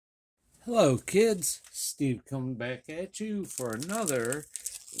Hello, kids. Steve coming back at you for another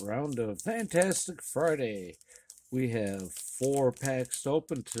round of Fantastic Friday. We have 4 packs to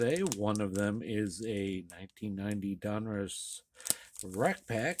open today. One of them is a 1990 Donruss Rack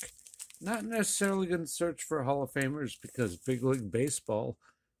Pack. Not necessarily going to search for Hall of Famers because Big League Baseball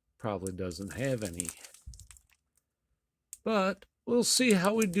probably doesn't have any. But we'll see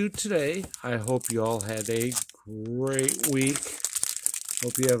how we do today. I hope you all had a great week.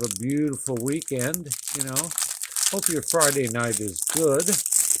 Hope you have a beautiful weekend, Hope your Friday night is good.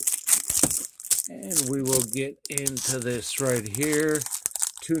 And we will get into this right here.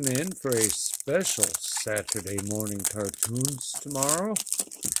 Tune in for a special Saturday morning cartoons tomorrow.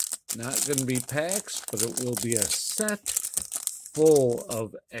 Not going to be packs, but it will be a set full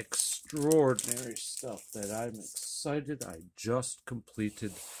of extraordinary stuff that I'm excited I just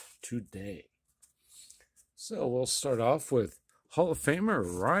completed today. So we'll start off with Hall of Famer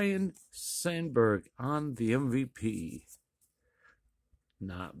Ryne Sandberg on the MVP.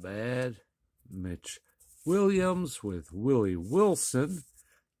 Not bad. Mitch Williams with Willie Wilson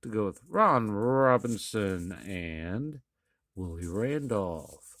to go with Ron Robinson and Willie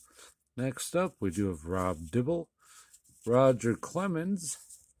Randolph. Next up, we do have Rob Dibble, Roger Clemens,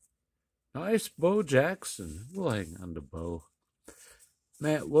 nice Bo Jackson. We'll hang on to Bo.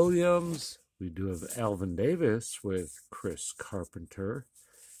 Matt Williams. We do have Alvin Davis with Chris Carpenter,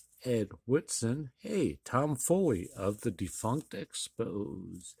 Ed Whitson, hey, Tom Foley of the Defunct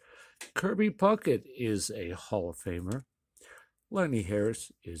Expos. Kirby Puckett is a Hall of Famer. Lenny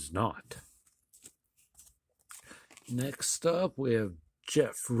Harris is not. Next up, we have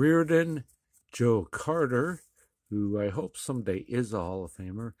Jeff Reardon, Joe Carter, who I hope someday is a Hall of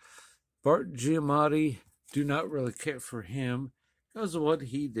Famer. Bart Giamatti, do not really care for him because of what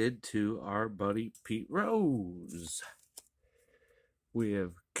he did to our buddy Pete Rose. We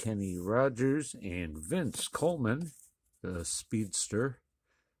have Kenny Rogers and Vince Coleman, the speedster.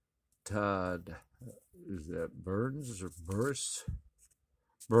 Todd, is that Burns or Burris?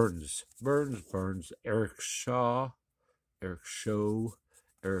 Burns. Eric Shaw,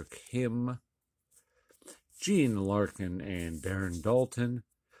 Eric Him, Gene Larkin and Darren Dalton.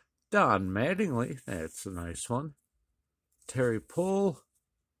 Don Mattingly, that's a nice one. Terry Poole,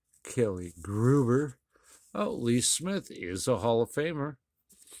 Kelly Gruber. Oh, Lee Smith is a Hall of Famer.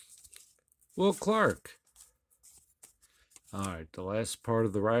 Will Clark. All right, the last part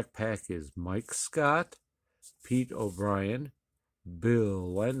of the rack pack is Mike Scott, Pete O'Brien,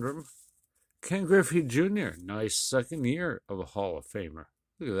 Bill Landrum, Ken Griffey Jr., nice second year of a Hall of Famer.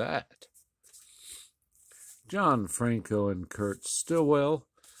 Look at that. John Franco and Kurt Stillwell,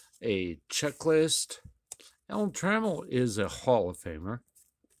 a checklist. Alan Trammell is a Hall of Famer.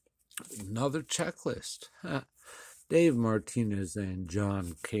 Another checklist. Dave Martinez and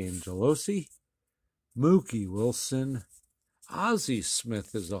John Cangelosi. Mookie Wilson. Ozzie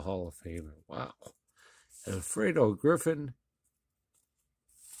Smith is a Hall of Famer. Wow. Alfredo Griffin.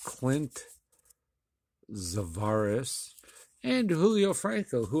 Clint Zavaris. And Julio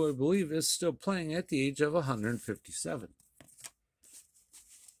Franco, who I believe is still playing at the age of 157.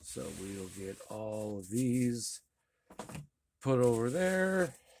 So we'll get all of these put over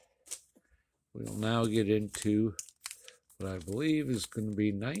there. We'll now get into what I believe is going to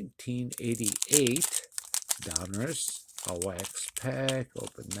be 1988 Donruss, a wax pack.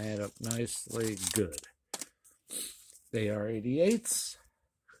 Open that up nicely. Good. They are 88s.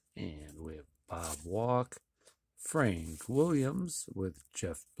 And we have Bob Walk, Frank Williams with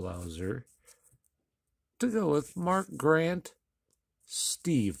Jeff Blauser. To go with Mark Grant,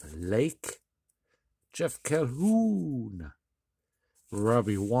 Steve Lake, Jeff Calhoun,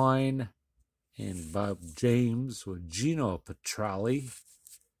 Robbie Wine, and Bob James with Gino Petrali.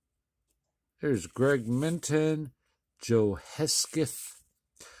 There's Greg Minton, Joe Hesketh,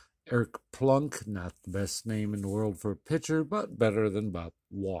 Eric Plunk, not the best name in the world for a pitcher, but better than Bob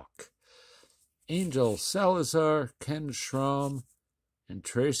Walk. Angel Salazar, Ken Schramm, and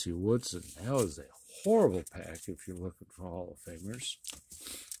Tracy Woodson. That was a horrible pack if you're looking for Hall of Famers.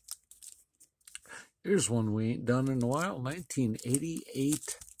 Here's one we ain't done in a while.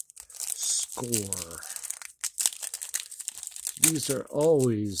 1988 Score. These are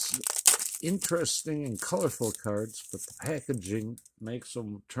always interesting and colorful cards, but the packaging makes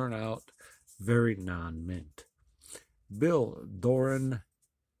them turn out very non-mint. Bill Doran,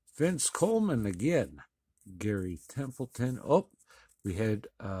 Vince Coleman again, Gary Templeton. Oh, we had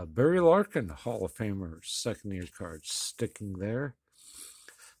Barry Larkin, Hall of Famer, second-year card sticking there.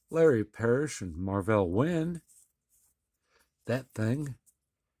 Larry Parrish and Marvell Wynn. That thing.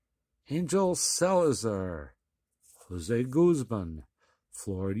 Angel Salazar, Jose Guzman,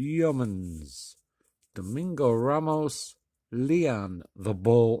 Florida Yeomans, Domingo Ramos, Leon the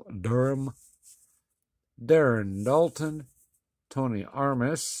Bull Durham, Darren Dalton, Tony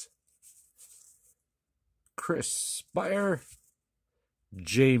Armis, Chris Spire,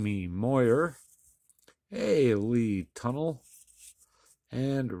 Jamie Moyer, Lee Tunnel,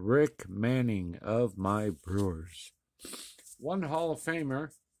 and Rick Manning of my Brewers. One Hall of Famer,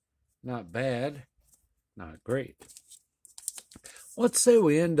 not bad, not great. Let's say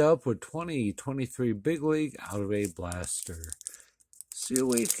we end up with 2023 Big League out of a blaster. See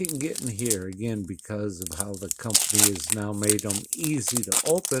what we can get in here. Again, because of how the company has now made them easy to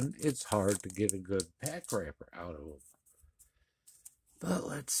open, it's hard to get a good pack wrapper out of them. But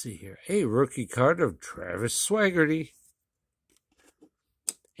let's see here. A rookie card of Travis Swaggerty.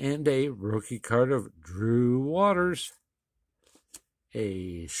 And a rookie card of Drew Waters.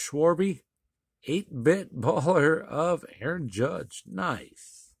 A Schwarby 8-bit baller of Aaron Judge.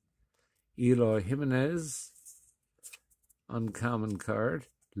 Nice. Eloy Jimenez. Uncommon card.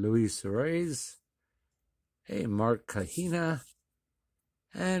 Luis Reyes. A Mark Kahina.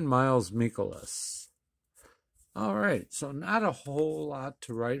 And Miles Mikolas. All right, so not a whole lot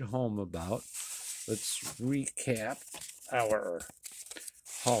to write home about. Let's recap our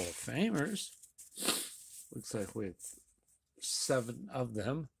Hall of Famers. Looks like we have 7 of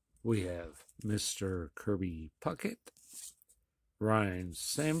them. We have Mr. Kirby Puckett, Ryan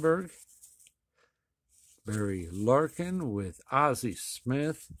Sandberg, Barry Larkin with Ozzie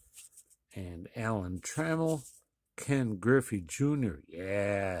Smith and Alan Trammell, Ken Griffey Jr.,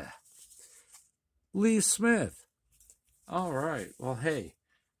 yeah, Lee Smith. All right, well, hey,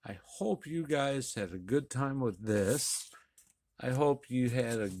 I hope you guys had a good time with this. I hope you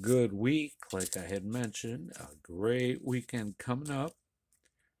had a good week, like I had mentioned. A great weekend coming up.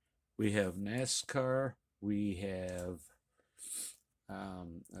 We have NASCAR. We have,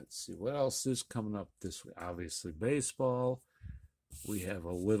 let's see, what else is coming up this week? Obviously, baseball. We have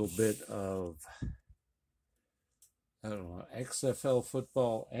a little bit of, I don't know, XFL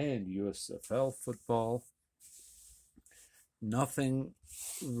football and USFL football. Nothing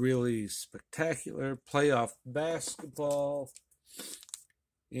really spectacular. Playoff basketball.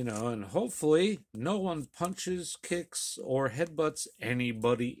 You know, and hopefully no one punches, kicks, or headbutts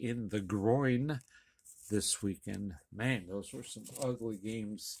anybody in the groin this weekend. Man, those were some ugly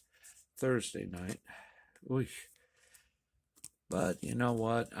games Thursday night. Oy. But you know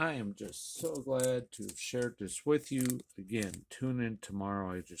what? I am just so glad to have shared this with you. Again, tune in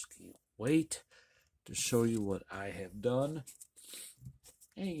tomorrow. I just can't wait to show you what I have done.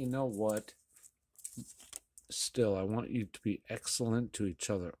 And you know what? Still, I want you to be excellent to each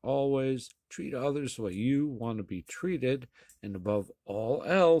other always. Treat others the way you want to be treated. And above all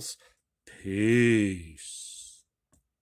else, peace.